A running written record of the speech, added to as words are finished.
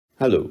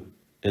Hello,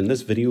 in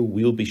this video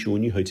we'll be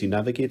showing you how to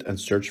navigate and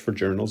search for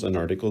journals and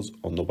articles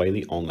on the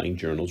WILEY Online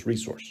Journals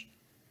resource.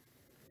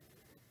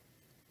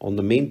 On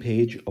the main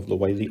page of the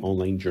WILEY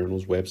Online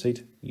Journals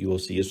website, you will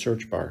see a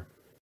search bar.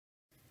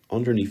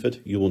 Underneath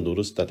it, you will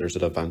notice that there's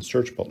an advanced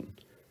search button.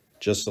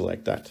 Just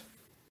select that.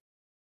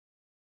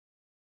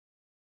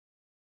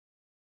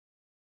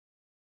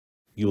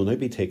 You will now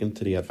be taken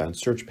to the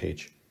advanced search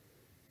page,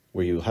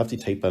 where you will have to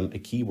type in a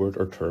keyword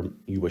or term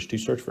you wish to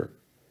search for.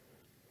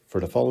 For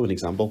the following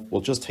example,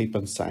 we'll just type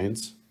in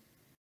science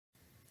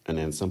and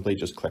then simply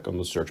just click on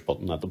the search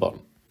button at the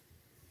bottom.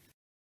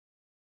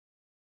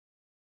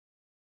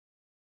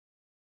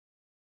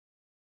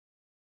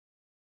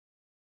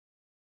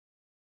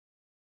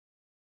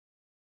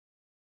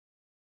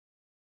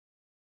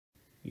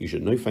 You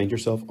should now find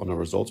yourself on a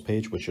results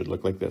page which should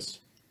look like this.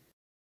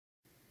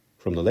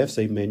 From the left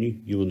side menu,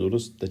 you will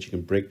notice that you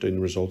can break down the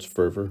results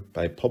further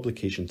by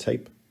publication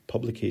type,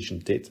 publication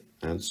date,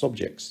 and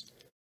subjects.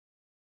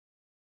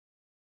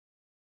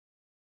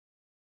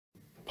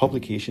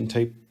 Publication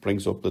type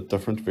brings up the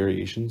different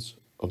variations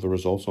of the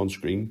results on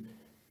screen.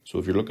 So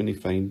if you're looking to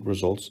find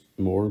results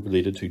more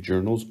related to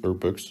journals or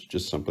books,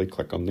 just simply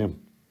click on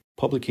them.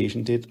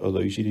 Publication date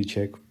allows you to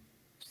check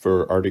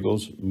for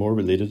articles more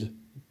related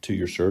to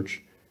your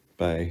search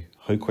by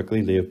how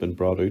quickly they have been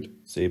brought out,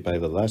 say by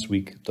the last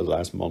week, the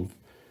last month,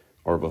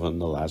 or within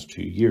the last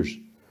 2 years.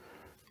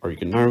 Or you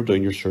can narrow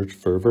down your search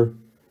further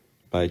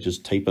by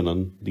just typing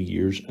in the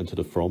years into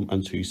the from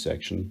and to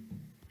section.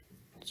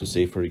 So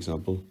say, for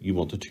example, you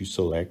wanted to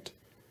select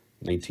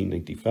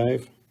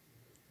 1995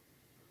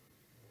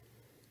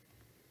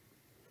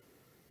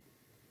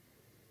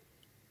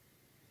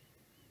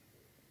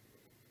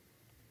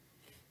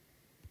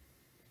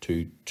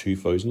 to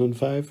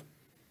 2005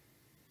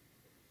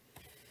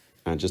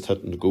 and just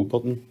hitting the go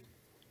button,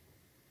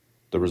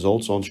 the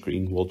results on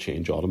screen will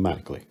change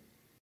automatically.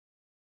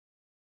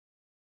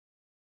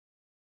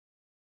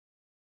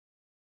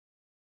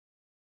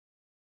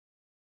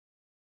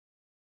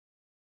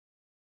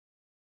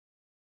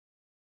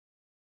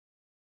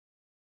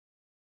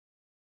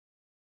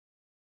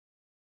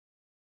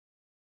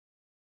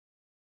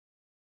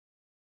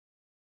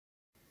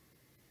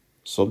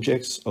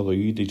 Subjects allow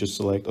you to just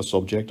select a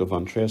subject of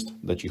interest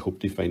that you hope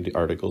to find the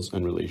articles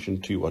in relation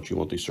to what you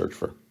want to search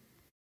for.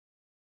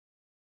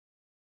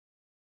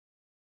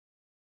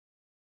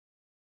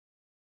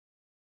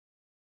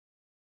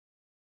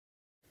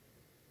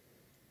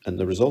 In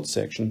the results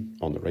section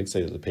on the right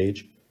side of the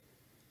page,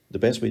 the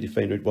best way to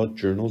find out what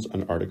journals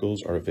and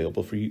articles are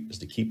available for you is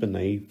to keep an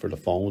eye for the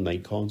following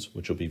icons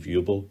which will be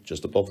viewable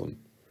just above them,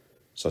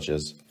 such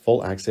as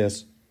full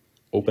access,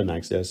 open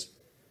access,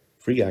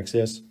 free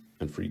access,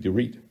 and free to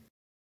read.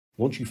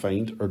 Once you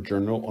find a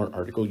journal or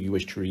article you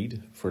wish to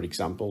read, for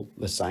example,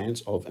 The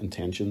Science of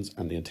Intentions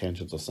and the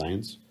Intentions of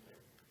Science,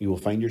 you will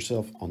find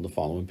yourself on the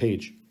following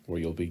page, where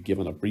you'll be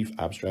given a brief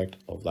abstract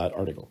of that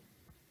article.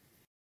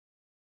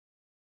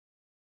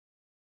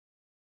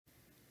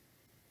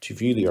 To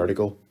view the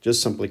article,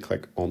 just simply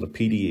click on the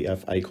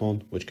PDF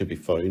icon, which can be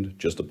found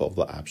just above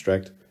the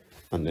abstract,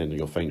 and then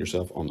you'll find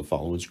yourself on the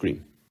following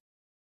screen.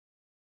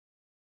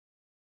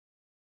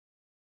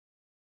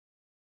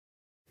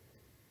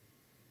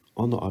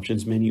 On the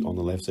options menu on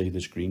the left side of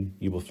the screen,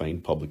 you will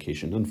find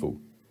publication info,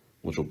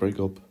 which will bring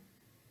up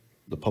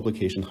the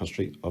publication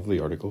history of the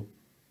article,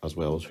 as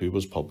well as who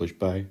was published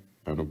by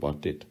and on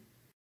what date.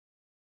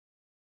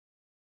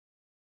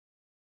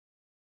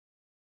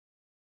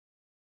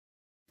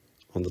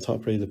 On the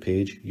top right of the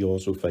page, you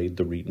also find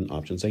the reading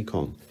options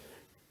icon,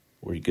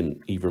 where you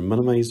can either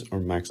minimize or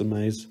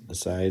maximize the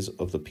size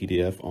of the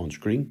PDF on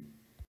screen.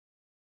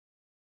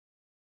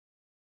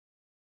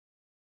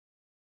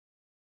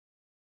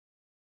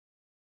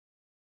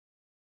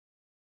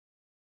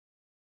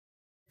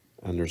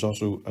 And there's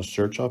also a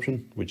search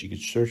option, which you can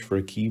search for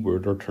a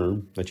keyword or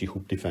term that you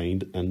hope to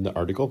find in the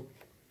article.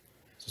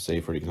 So say,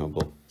 for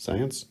example,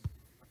 science.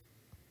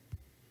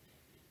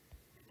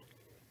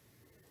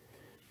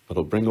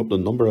 It'll bring up the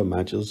number of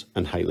matches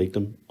and highlight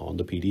them on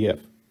the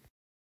PDF.